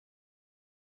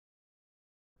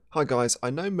Hi guys,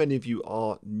 I know many of you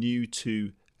are new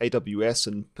to AWS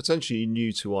and potentially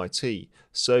new to IT,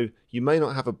 so you may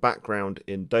not have a background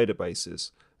in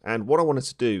databases. And what I wanted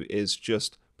to do is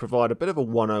just provide a bit of a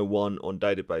 101 on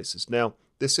databases. Now,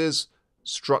 this is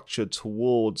structured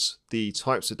towards the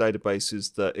types of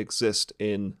databases that exist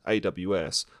in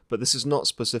AWS, but this is not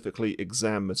specifically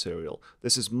exam material.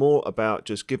 This is more about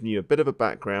just giving you a bit of a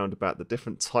background about the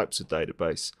different types of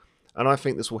database. And I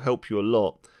think this will help you a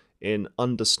lot in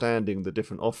understanding the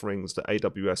different offerings that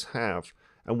AWS have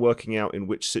and working out in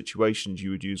which situations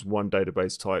you would use one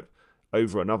database type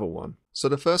over another one. So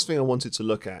the first thing I wanted to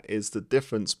look at is the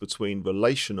difference between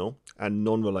relational and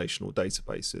non-relational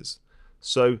databases.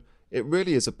 So it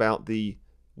really is about the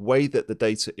way that the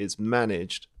data is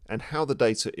managed and how the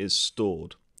data is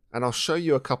stored. And I'll show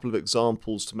you a couple of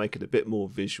examples to make it a bit more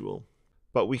visual.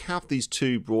 But we have these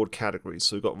two broad categories.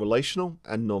 So we've got relational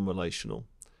and non-relational.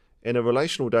 In a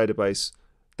relational database,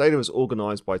 data is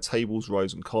organized by tables,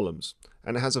 rows, and columns,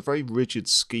 and it has a very rigid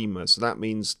schema. So that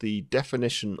means the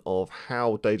definition of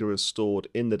how data is stored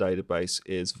in the database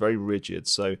is very rigid.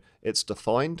 So it's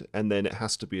defined, and then it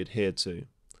has to be adhered to.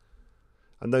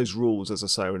 And those rules, as I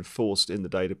say, are enforced in the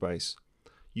database.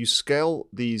 You scale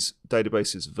these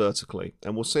databases vertically,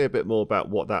 and we'll see a bit more about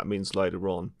what that means later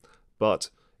on. But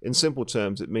in simple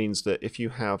terms, it means that if you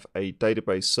have a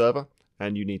database server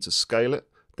and you need to scale it,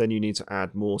 then you need to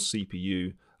add more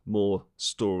CPU, more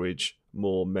storage,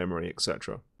 more memory,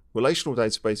 etc. Relational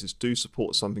databases do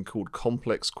support something called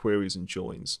complex queries and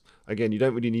joins. Again, you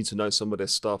don't really need to know some of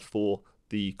this stuff for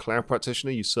the cloud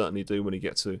practitioner. You certainly do when you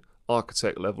get to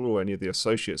architect level or any of the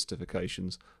associate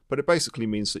certifications. But it basically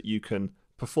means that you can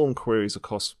perform queries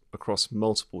across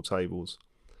multiple tables.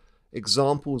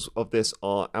 Examples of this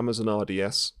are Amazon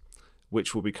RDS,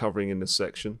 which we'll be covering in this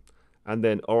section, and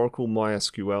then Oracle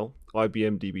MySQL,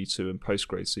 IBM DB2, and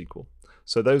PostgreSQL.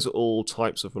 So those are all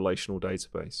types of relational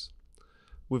database.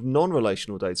 With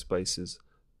non-relational databases,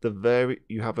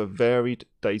 you have a varied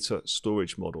data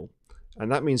storage model.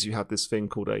 And that means you have this thing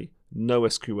called a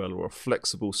NoSQL or a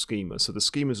flexible schema. So the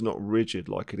schema is not rigid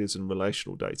like it is in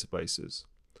relational databases.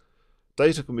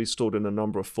 Data can be stored in a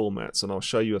number of formats, and I'll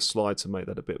show you a slide to make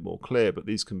that a bit more clear, but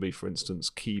these can be, for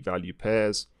instance, key value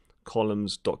pairs,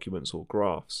 columns, documents, or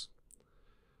graphs.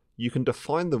 You can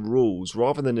define the rules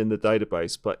rather than in the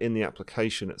database, but in the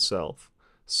application itself.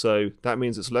 So that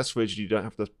means it's less rigid. You don't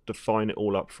have to define it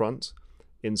all up front.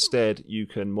 Instead, you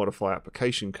can modify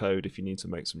application code if you need to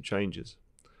make some changes.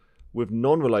 With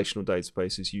non-relational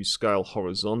databases, you scale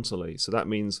horizontally. So that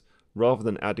means rather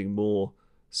than adding more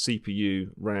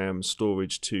CPU, RAM,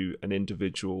 storage to an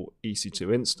individual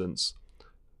EC2 instance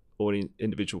or an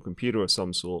individual computer of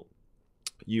some sort,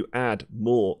 you add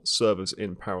more servers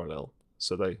in parallel.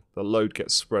 So the load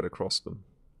gets spread across them.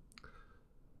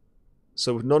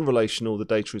 So with non-relational, the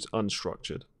data is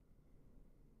unstructured.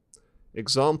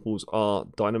 Examples are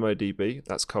DynamoDB,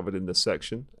 that's covered in this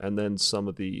section, and then some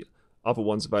of the other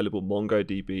ones available,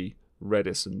 MongoDB,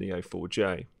 Redis, and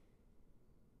Neo4j.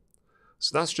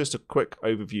 So that's just a quick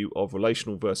overview of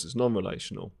relational versus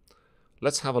non-relational.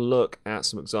 Let's have a look at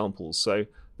some examples. So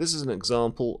this is an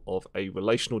example of a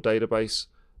relational database.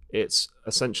 It's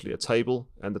essentially a table,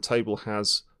 and the table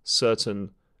has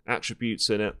certain attributes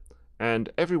in it,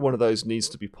 and every one of those needs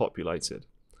to be populated.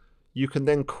 You can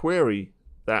then query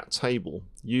that table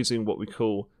using what we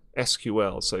call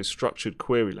SQL, so structured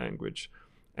query language.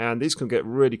 And these can get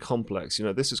really complex. You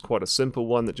know, this is quite a simple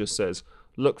one that just says,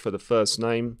 look for the first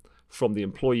name from the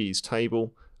employees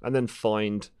table, and then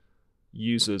find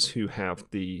users who have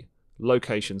the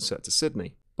location set to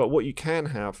Sydney. But what you can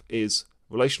have is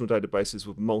relational databases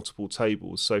with multiple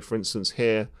tables. So for instance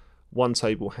here, one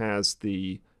table has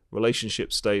the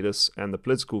relationship status and the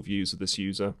political views of this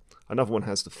user, another one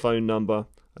has the phone number,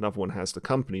 another one has the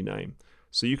company name.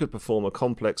 So you could perform a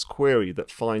complex query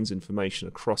that finds information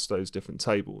across those different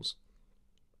tables.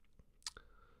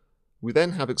 We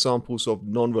then have examples of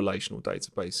non-relational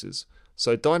databases.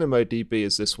 So DynamoDB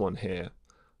is this one here,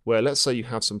 where let's say you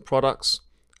have some products,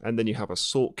 and then you have a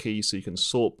sort key, so you can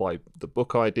sort by the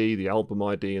book ID, the album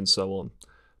ID, and so on.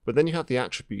 But then you have the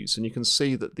attributes, and you can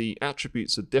see that the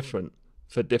attributes are different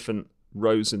for different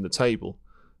rows in the table.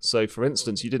 So for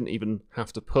instance, you didn't even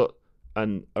have to put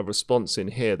a response in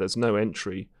here. There's no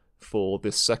entry for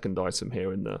this second item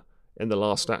here in the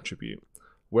last attribute.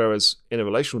 Whereas in a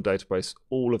relational database,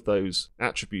 all of those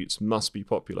attributes must be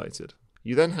populated.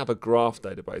 You then have a graph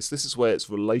database. This is where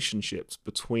it's relationships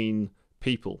between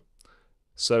people.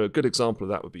 So a good example of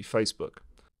that would be Facebook.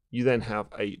 You then have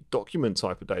a document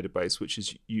type of database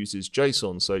which uses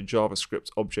JSON, so JavaScript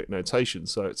object notation.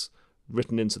 So it's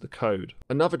written into the code.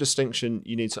 Another distinction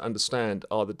you need to understand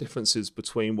are the differences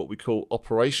between what we call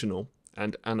operational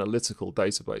and analytical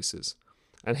databases.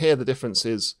 And here the difference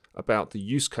is about the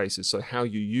use cases, so how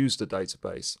you use the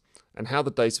database and how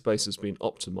the database has been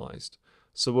optimized.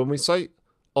 So when we say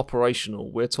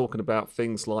operational, we're talking about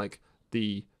things like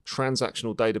the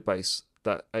transactional database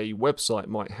that a website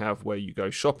might have where you go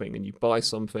shopping and you buy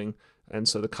something, and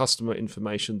so the customer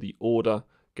information, the order,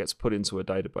 gets put into a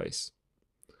database.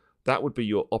 That would be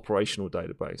your operational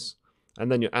database.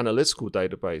 And then your analytical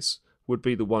database would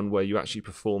be the one where you actually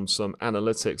perform some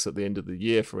analytics at the end of the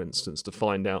year, for instance, to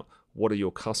find out what are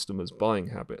your customers' buying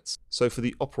habits. So for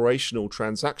the operational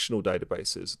transactional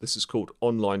databases, this is called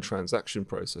online transaction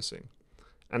processing.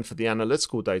 And for the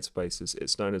analytical databases,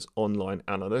 it's known as online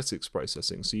analytics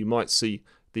processing. So you might see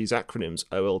these acronyms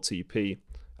OLTP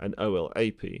and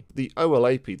OLAP. The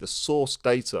OLAP, the source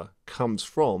data, comes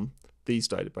from these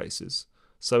databases.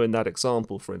 So in that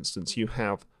example, for instance, you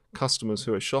have customers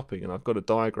who are shopping, and I've got a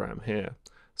diagram here.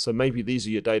 So maybe these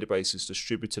are your databases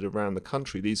distributed around the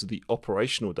country. These are the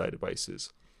operational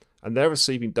databases. And they're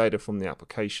receiving data from the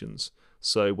applications.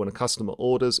 So when a customer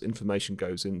orders, information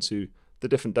goes into the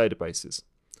different databases.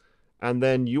 And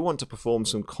then you want to perform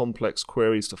some complex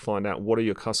queries to find out what are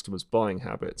your customers' buying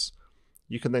habits.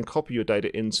 You can then copy your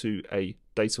data into a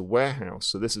data warehouse.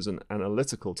 So this is an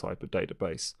analytical type of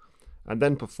database, and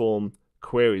then perform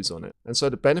queries on it. And so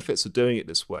the benefits of doing it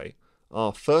this way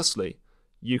are, firstly,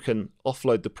 you can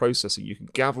offload the processing. You can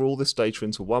gather all this data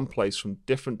into one place from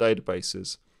different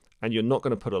databases, and you're not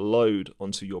going to put a load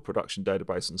onto your production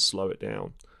database and slow it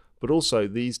down. But also,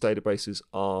 these databases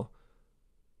are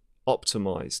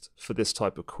optimized for this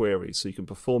type of query. So you can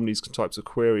perform these types of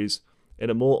queries in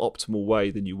a more optimal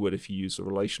way than you would if you use a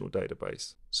relational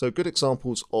database. So good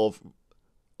examples of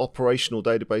operational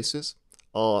databases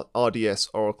are RDS,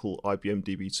 Oracle, IBM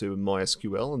DB2, and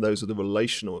MySQL, and those are the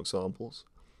relational examples.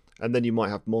 And then you might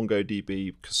have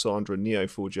MongoDB, Cassandra,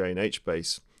 Neo4j, and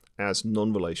HBase as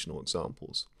non-relational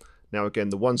examples. Now again,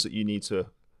 the ones that you need to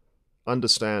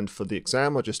understand for the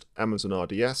exam are just Amazon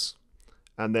RDS,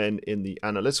 and then in the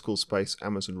analytical space,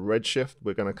 Amazon Redshift,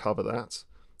 we're going to cover that.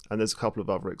 And there's a couple of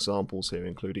other examples here,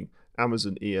 including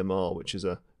Amazon EMR, which is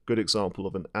a good example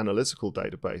of an analytical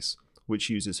database, which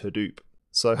uses Hadoop.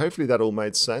 So hopefully that all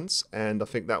made sense, and I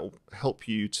think that will help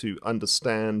you to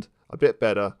understand a bit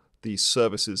better the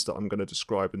services that I'm going to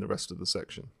describe in the rest of the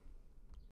section.